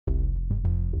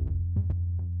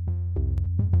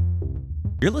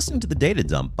You're listening to the Data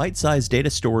Dump, bite-sized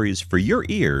data stories for your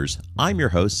ears. I'm your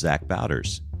host, Zach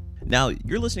Bowders. Now,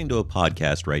 you're listening to a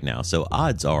podcast right now, so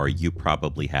odds are you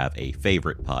probably have a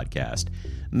favorite podcast.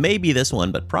 Maybe this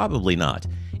one, but probably not.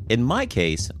 In my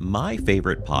case, my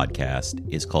favorite podcast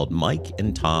is called Mike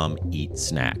and Tom Eat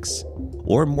Snacks,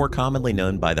 or more commonly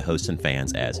known by the hosts and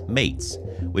fans as Mates,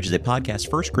 which is a podcast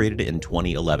first created in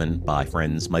 2011 by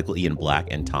friends Michael Ian Black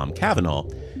and Tom Cavanaugh,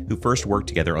 who first worked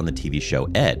together on the TV show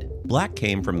Ed. Black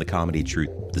came from the comedy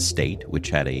troupe The State, which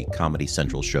had a Comedy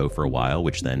Central show for a while,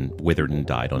 which then withered and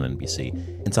died on NBC.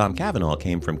 And Tom Cavanaugh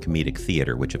came from comedic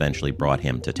theater, which eventually brought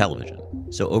him to television.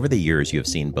 So over the years, you have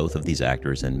seen both of these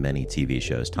actors in many TV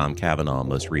shows. Tom Cavanaugh,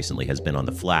 most recently, has been on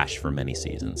The Flash for many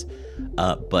seasons.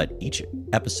 But each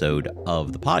episode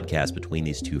of the podcast between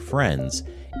these two friends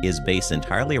is based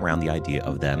entirely around the idea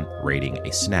of them rating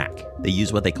a snack. They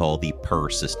use what they call the PER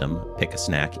system: pick a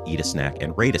snack, eat a snack,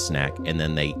 and rate a snack, and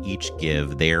then they each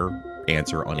give their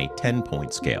answer on a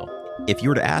 10-point scale. If you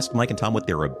were to ask Mike and Tom what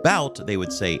they're about, they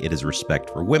would say it is respect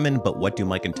for women, but what do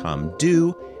Mike and Tom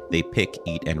do? They pick,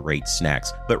 eat, and rate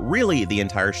snacks. But really, the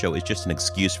entire show is just an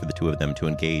excuse for the two of them to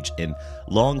engage in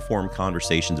long-form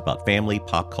conversations about family,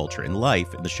 pop culture, and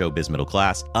life in the showbiz middle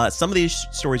class. Some of these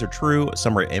stories are true,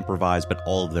 some are improvised, but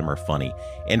all of them are funny.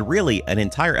 And really, an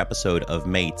entire episode of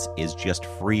Mates is just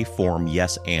free-form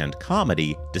yes-and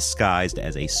comedy disguised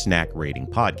as a snack rating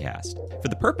podcast. For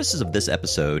the purposes of this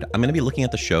episode, I'm going to be looking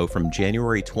at the show from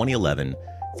January 2011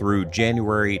 through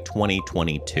January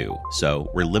 2022.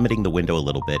 So we're limiting the window a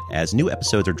little bit as new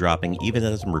episodes are dropping even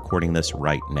as I'm recording this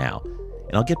right now.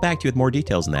 And I'll get back to you with more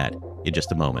details on that in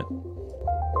just a moment.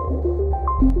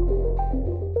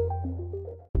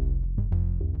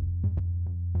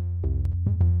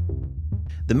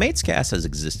 The Mates cast has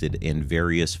existed in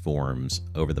various forms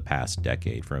over the past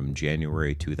decade, from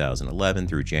January 2011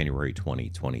 through January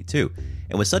 2022.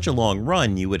 And with such a long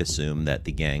run, you would assume that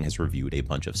the gang has reviewed a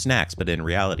bunch of snacks, but in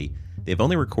reality, they've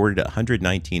only recorded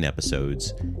 119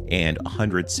 episodes and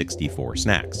 164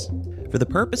 snacks. For the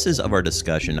purposes of our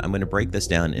discussion, I'm going to break this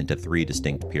down into three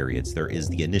distinct periods. There is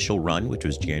the initial run, which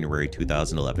was January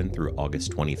 2011 through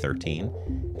August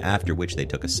 2013, after which they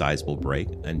took a sizable break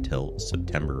until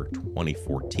September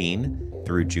 2014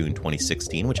 through June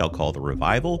 2016, which I'll call the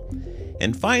revival.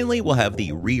 And finally, we'll have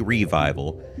the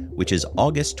re-revival, which is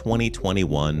August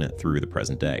 2021 through the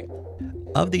present day.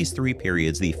 Of these three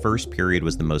periods, the first period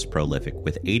was the most prolific,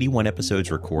 with 81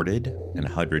 episodes recorded and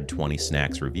 120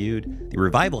 snacks reviewed. The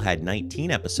revival had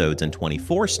 19 episodes and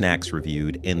 24 snacks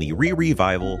reviewed, and the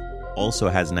re-revival also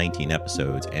has 19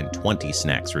 episodes and 20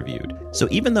 snacks reviewed. So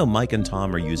even though Mike and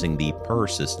Tom are using the PER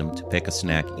system to pick a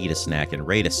snack, eat a snack, and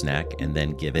rate a snack, and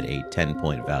then give it a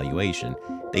 10-point valuation,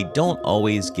 they don't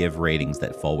always give ratings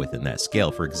that fall within that scale.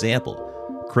 For example,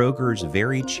 Kroger's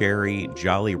Very Cherry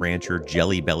Jolly Rancher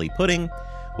Jelly Belly Pudding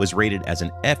was rated as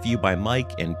an FU by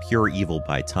Mike and Pure Evil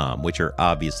by Tom, which are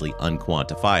obviously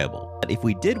unquantifiable. But if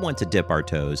we did want to dip our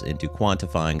toes into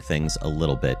quantifying things a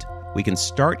little bit, we can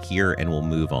start here and we'll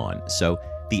move on. So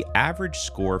the average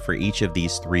score for each of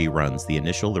these three runs, the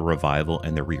initial, the revival,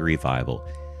 and the re-revival,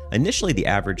 initially the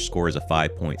average score is a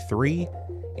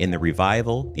 5.3. In the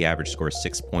revival, the average score is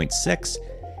 6.6.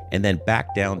 And then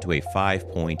back down to a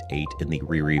 5.8 in the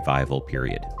re-revival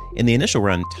period. In the initial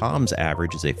run, Tom's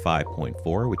average is a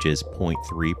 5.4, which is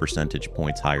 0.3 percentage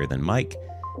points higher than Mike.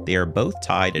 They are both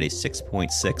tied at a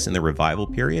 6.6 in the revival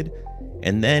period.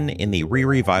 And then in the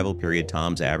re-revival period,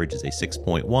 Tom's average is a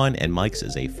 6.1 and Mike's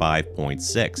is a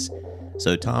 5.6.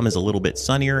 So Tom is a little bit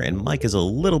sunnier and Mike is a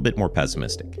little bit more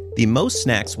pessimistic. The most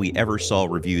snacks we ever saw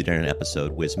reviewed in an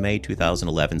episode was May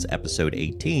 2011's episode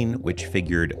 18, which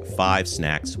figured 5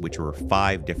 snacks, which were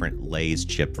 5 different Lay's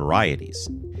chip varieties.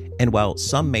 And while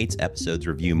some Mates episodes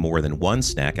review more than one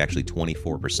snack, actually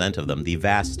 24% of them, the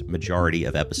vast majority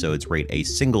of episodes rate a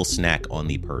single snack on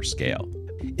the PER scale.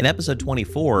 In episode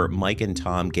 24, Mike and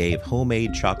Tom gave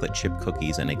homemade chocolate chip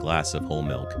cookies and a glass of whole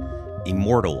milk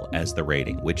Immortal as the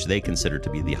rating, which they consider to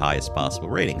be the highest possible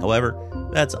rating. However,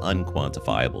 that's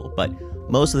unquantifiable. But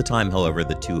most of the time, however,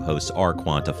 the two hosts are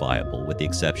quantifiable, with the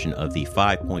exception of the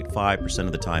 5.5%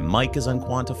 of the time Mike is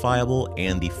unquantifiable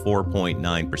and the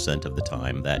 4.9% of the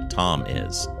time that Tom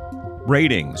is.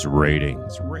 Ratings.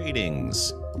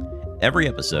 Every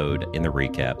episode in the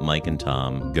recap, Mike and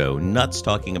Tom go nuts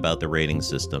talking about the rating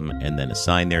system and then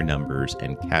assign their numbers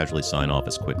and casually sign off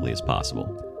as quickly as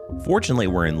possible. Fortunately,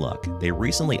 we're in luck. They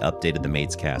recently updated the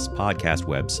Matescast podcast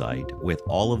website with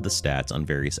all of the stats on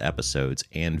various episodes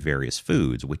and various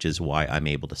foods, which is why I'm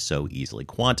able to so easily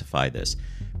quantify this.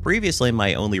 Previously,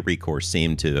 my only recourse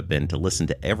seemed to have been to listen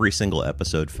to every single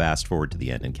episode, fast forward to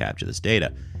the end, and capture this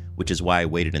data, which is why I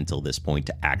waited until this point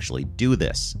to actually do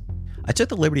this. I took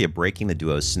the liberty of breaking the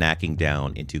duo's snacking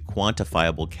down into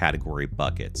quantifiable category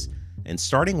buckets, and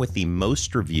starting with the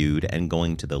most reviewed and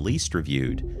going to the least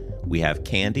reviewed, we have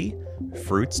candy,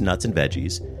 fruits, nuts, and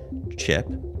veggies, chip,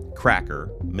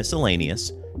 cracker,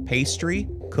 miscellaneous, pastry,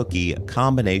 cookie,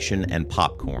 combination, and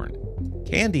popcorn.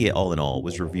 Candy, all in all,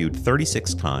 was reviewed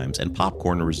 36 times, and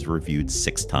popcorn was reviewed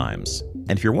 6 times.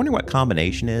 And if you're wondering what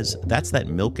combination is, that's that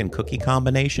milk and cookie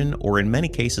combination, or in many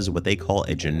cases what they call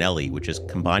a Janelli, which is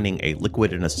combining a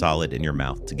liquid and a solid in your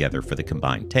mouth together for the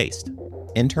combined taste.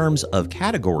 In terms of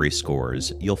category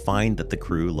scores, you'll find that the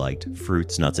crew liked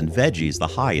fruits, nuts, and veggies the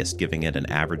highest, giving it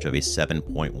an average of a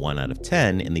 7.1 out of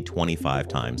 10 in the 25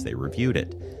 times they reviewed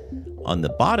it. On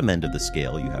the bottom end of the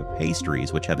scale, you have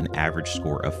pastries, which have an average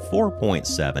score of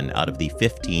 4.7 out of the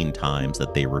 15 times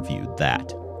that they reviewed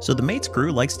that. So the Mates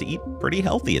crew likes to eat pretty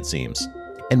healthy, it seems.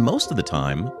 And most of the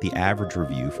time, the average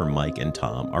review for Mike and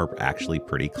Tom are actually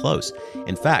pretty close.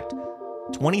 In fact,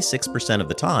 26% of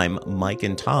the time, Mike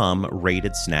and Tom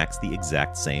rated snacks the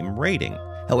exact same rating.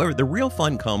 However, the real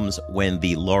fun comes when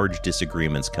the large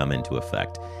disagreements come into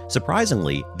effect.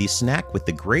 Surprisingly, the snack with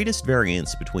the greatest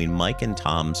variance between Mike and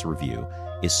Tom's review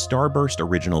is Starburst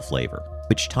Original Flavor,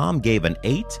 which Tom gave an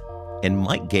 8 and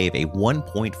Mike gave a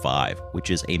 1.5,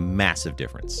 which is a massive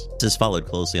difference. This is followed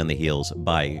closely on the heels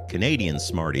by Canadian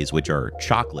Smarties, which are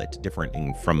chocolate,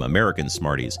 different from American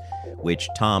Smarties, which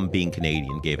Tom, being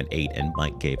Canadian, gave an 8 and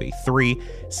Mike gave a 3,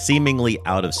 seemingly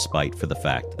out of spite for the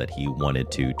fact that he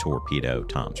wanted to torpedo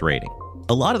Tom's rating.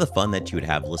 A lot of the fun that you would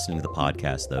have listening to the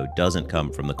podcast, though, doesn't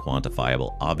come from the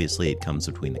quantifiable. Obviously, it comes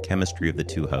between the chemistry of the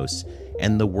two hosts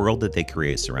and the world that they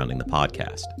create surrounding the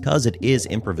podcast. Because it is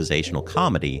improvisational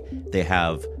comedy, they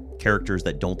have characters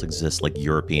that don't exist, like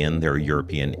European, their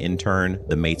European intern,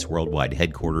 the Mates Worldwide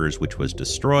headquarters, which was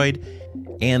destroyed,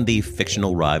 and the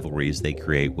fictional rivalries they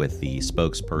create with the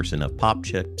spokesperson of Pop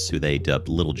Chips, who they dubbed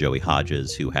Little Joey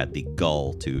Hodges, who had the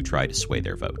gall to try to sway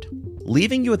their vote.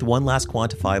 Leaving you with one last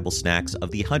quantifiable snacks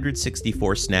of the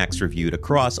 164 snacks reviewed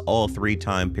across all 3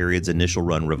 time periods, initial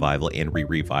run, revival, and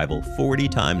re-revival, 40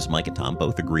 times Mike and Tom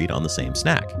both agreed on the same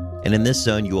snack. And in this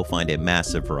zone, you will find a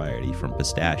massive variety from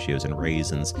pistachios and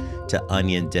raisins to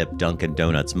onion dip Dunkin'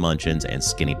 Donuts munchins and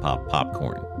Skinny Pop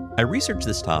popcorn. I researched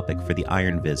this topic for the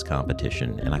Iron Viz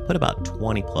competition, and I put about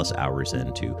 20 plus hours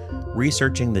into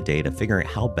researching the data, figuring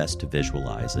out how best to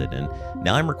visualize it. And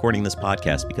now I'm recording this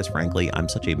podcast because, frankly, I'm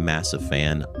such a massive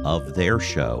fan of their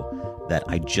show that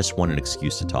I just want an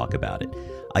excuse to talk about it.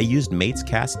 I used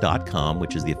matescast.com,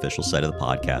 which is the official site of the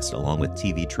podcast, along with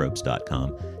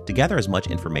tvtropes.com, to gather as much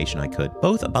information I could,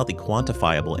 both about the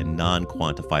quantifiable and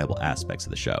non-quantifiable aspects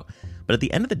of the show. But at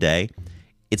the end of the day,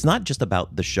 it's not just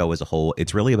about the show as a whole,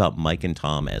 it's really about Mike and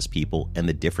Tom as people and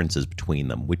the differences between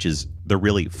them, which is the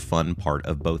really fun part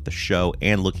of both the show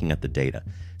and looking at the data,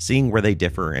 seeing where they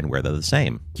differ and where they're the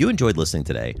same. If you enjoyed listening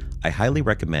today, I highly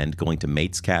recommend going to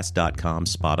matescast.com,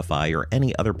 Spotify, or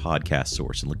any other podcast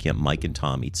source and looking at Mike and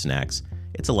Tom Eat Snacks.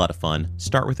 It's a lot of fun.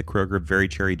 Start with the Kroger Very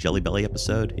Cherry Jelly Belly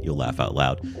episode. You'll laugh out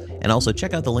loud. And also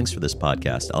check out the links for this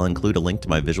podcast. I'll include a link to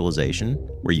my visualization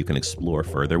where you can explore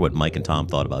further what Mike and Tom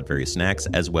thought about various snacks,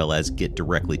 as well as get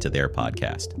directly to their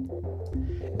podcast.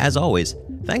 As always,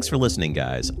 thanks for listening,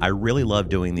 guys. I really love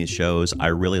doing these shows. I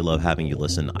really love having you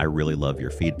listen. I really love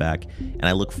your feedback. And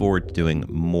I look forward to doing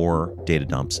more data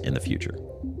dumps in the future.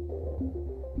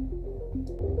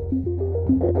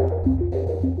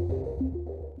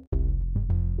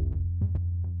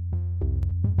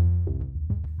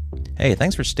 Hey,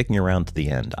 thanks for sticking around to the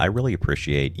end. I really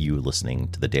appreciate you listening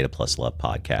to the Data Plus Love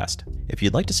podcast. If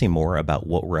you'd like to see more about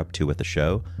what we're up to with the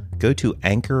show, go to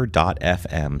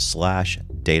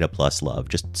anchor.fm/datapluslove.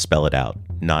 Just spell it out,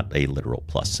 not a literal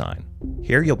plus sign.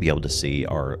 Here you'll be able to see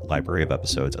our library of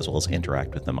episodes as well as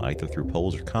interact with them either through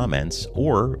polls or comments,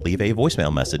 or leave a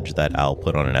voicemail message that I'll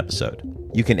put on an episode.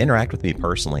 You can interact with me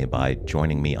personally by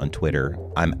joining me on Twitter.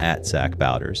 I'm at Zach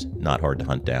Bowders, not hard to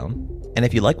hunt down. And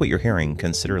if you like what you're hearing,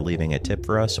 consider leaving a tip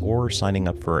for us or signing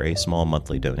up for a small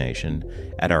monthly donation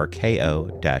at our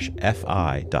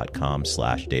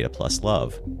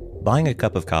ko-fi.com/datapluslove. Buying a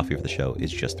cup of coffee for the show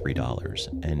is just $3,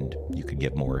 and you could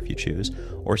get more if you choose,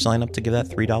 or sign up to give that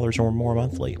 $3 or more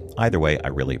monthly. Either way, I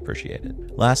really appreciate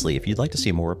it. Lastly, if you'd like to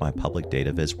see more of my public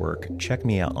data viz work, check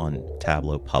me out on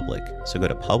Tableau Public. So go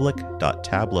to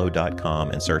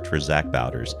public.tableau.com and search for Zach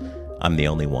Bowders. I'm the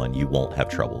only one. You won't have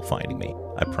trouble finding me,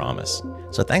 I promise.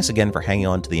 So thanks again for hanging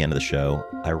on to the end of the show.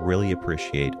 I really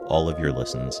appreciate all of your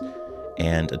listens.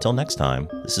 And until next time,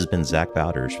 this has been Zach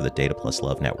Bowders for the Data Plus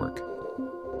Love Network.